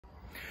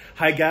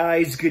Hi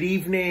guys, good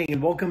evening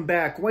and welcome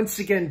back once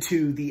again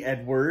to the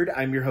EdWord.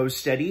 I'm your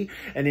host Eddie,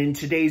 and in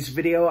today's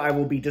video I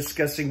will be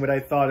discussing what I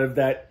thought of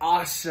that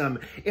awesome,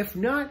 if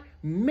not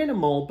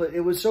minimal, but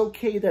it was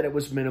okay that it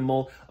was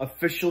minimal,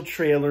 official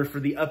trailer for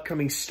the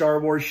upcoming Star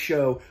Wars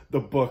show, The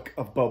Book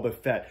of Boba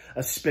Fett,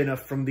 a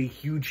spin-off from the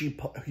hugely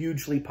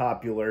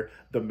popular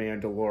The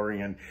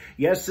Mandalorian.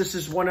 Yes, this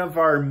is one of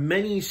our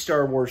many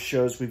Star Wars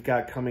shows we've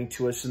got coming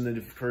to us in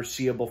the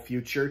foreseeable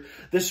future.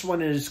 This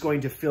one is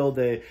going to fill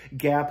the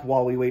gap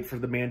while we wait for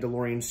The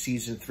Mandalorian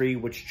Season 3,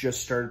 which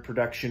just started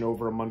production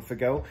over a month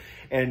ago.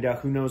 And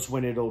who knows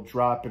when it'll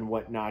drop and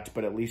whatnot,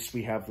 but at least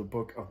we have The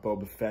Book of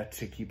Boba Fett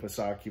to keep us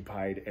occupied,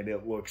 and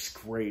it looks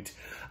great.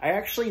 I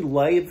actually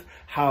love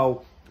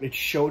how it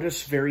showed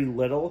us very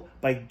little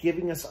by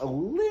giving us a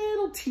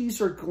little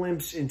teaser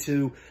glimpse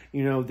into,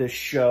 this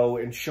show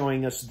and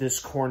showing us this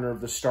corner of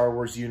the Star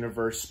Wars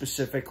universe,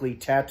 specifically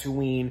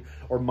Tatooine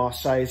or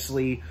Mos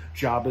Eisley,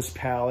 Jabba's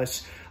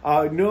palace.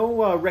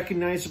 No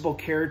recognizable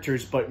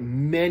characters, but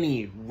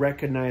many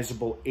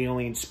recognizable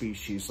alien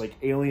species, like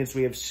aliens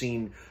we have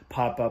seen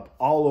pop up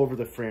all over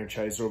the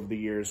franchise over the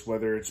years,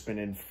 whether it's been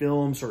in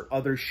films or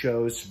other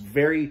shows.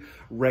 Very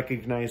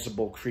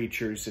recognizable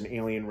creatures and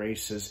alien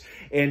races.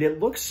 And it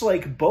looks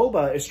like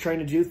Boba is trying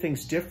to do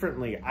things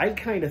differently. I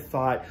kind of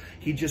thought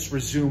he'd just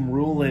resume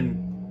ruling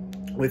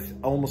with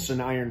almost an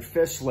iron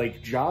fist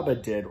like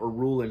Jabba did, or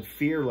rule in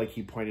fear like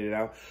he pointed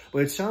out.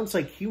 But it sounds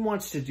like he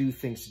wants to do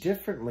things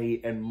differently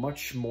and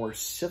much more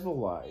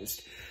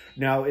civilized.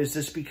 Now, is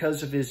this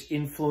because of his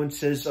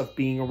influences of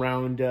being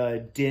around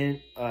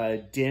Din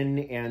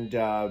and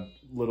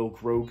little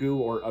Grogu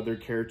or other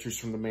characters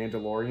from The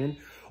Mandalorian?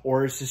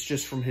 Or is this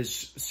just from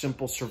his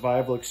simple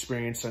survival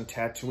experience on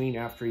Tatooine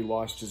after he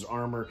lost his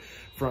armor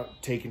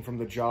taken from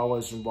the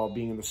Jawas and while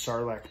being in the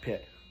Sarlacc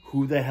pit?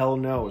 Who the hell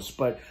knows?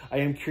 But I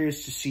am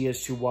curious to see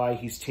as to why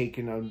he's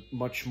taken a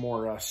much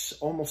more,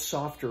 almost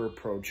softer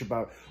approach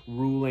about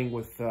ruling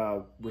with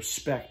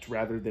respect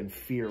rather than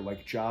fear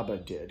like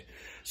Jabba did.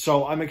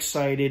 So I'm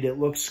excited. It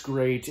looks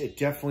great. It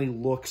definitely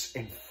looks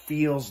and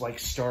feels like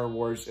Star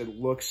Wars. It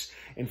looks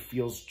and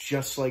feels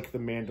just like The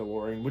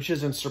Mandalorian, which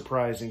isn't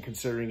surprising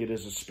considering it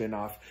is a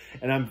spin-off,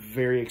 and I'm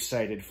very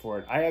excited for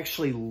it. I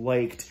actually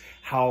liked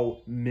how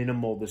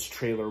minimal this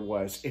trailer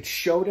was. It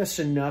showed us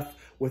enough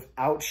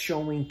without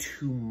showing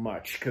too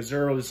much, because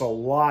there was a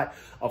lot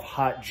of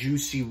hot,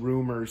 juicy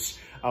rumors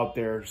out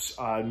there,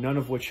 none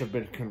of which have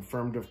been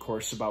confirmed, of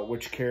course, about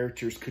which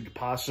characters could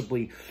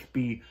possibly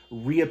be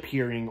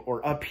reappearing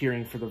or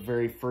appearing for the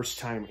very first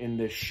time in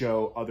this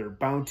show. Other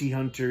bounty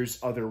hunters,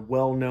 other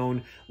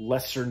well-known,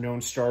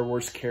 lesser-known Star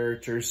Wars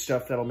characters,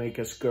 stuff that'll make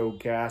us go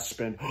gasp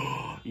and,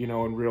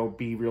 and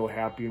be real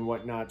happy and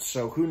whatnot.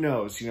 So who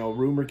knows?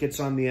 Rumor gets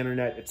on the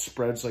internet, it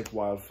spreads like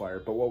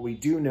wildfire. But what we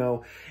do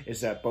know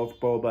is that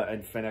both Boba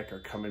and Fennec are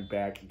coming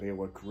back. They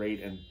look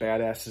great and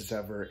badass as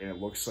ever, and it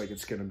looks like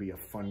it's going to be a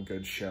fun,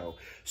 good show.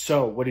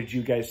 So what did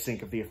you guys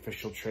think of the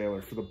official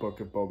trailer for The Book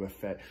of Boba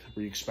Fett?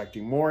 Were you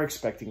expecting more,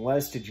 expecting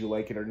less? Did you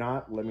like it or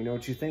not? Let me know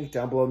what you think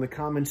down below in the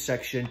comments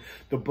section.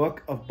 The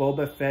Book of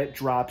Boba Fett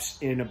drops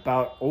in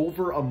about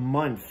over a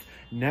month.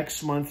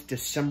 Next month,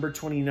 December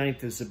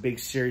 29th, is the big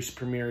series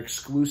premiere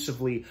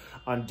exclusively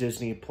on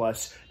Disney+.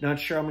 Not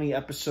sure how many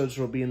episodes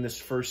will be in this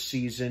first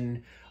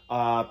season.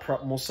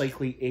 Most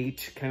likely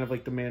 8, kind of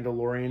like The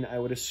Mandalorian, I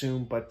would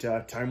assume, but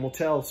time will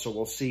tell, so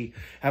we'll see.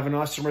 Have an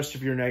awesome rest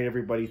of your night,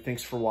 everybody.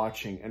 Thanks for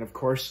watching. And of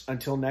course,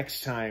 until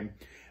next time,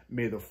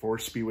 may the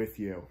Force be with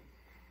you.